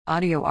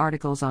Audio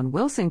articles on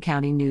Wilson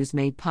County News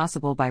made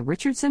possible by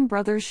Richardson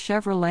Brothers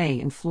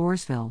Chevrolet in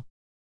Floresville.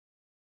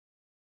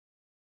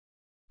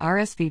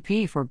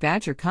 RSVP for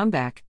Badger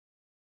Comeback.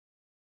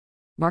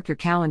 Mark your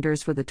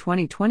calendars for the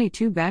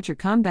 2022 Badger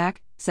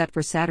Comeback, set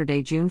for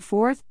Saturday, June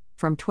 4th,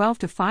 from 12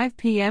 to 5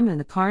 p.m. in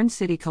the Karnes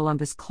City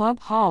Columbus Club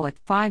Hall at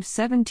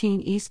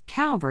 517 East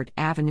Calvert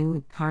Avenue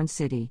in Karnes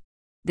City.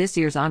 This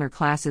year's honor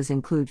classes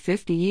include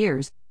 50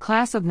 years,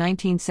 class of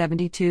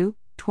 1972,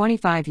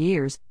 25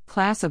 years,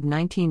 class of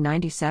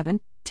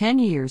 1997, 10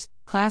 years,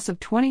 class of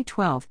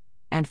 2012,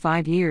 and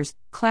 5 years,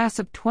 class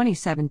of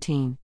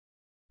 2017.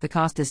 The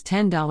cost is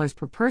 $10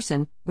 per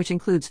person, which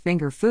includes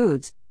finger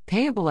foods,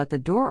 payable at the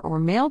door or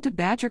mailed to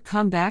Badger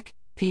Comeback,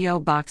 P.O.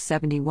 Box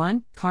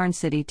 71, Karnes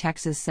City,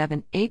 Texas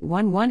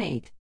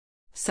 78118.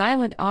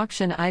 Silent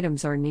auction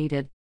items are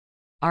needed.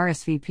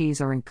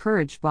 RSVPs are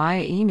encouraged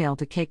via email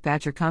to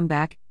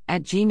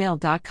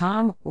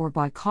cakebadgercomeback@gmail.com or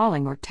by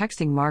calling or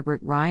texting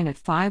Margaret Ryan at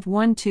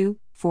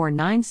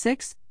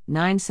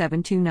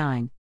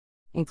 512-496-9729.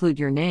 Include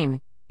your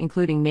name,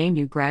 including name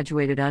you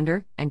graduated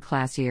under, and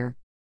class year.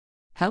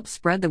 Help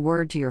spread the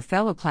word to your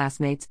fellow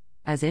classmates,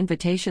 as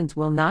invitations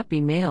will not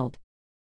be mailed.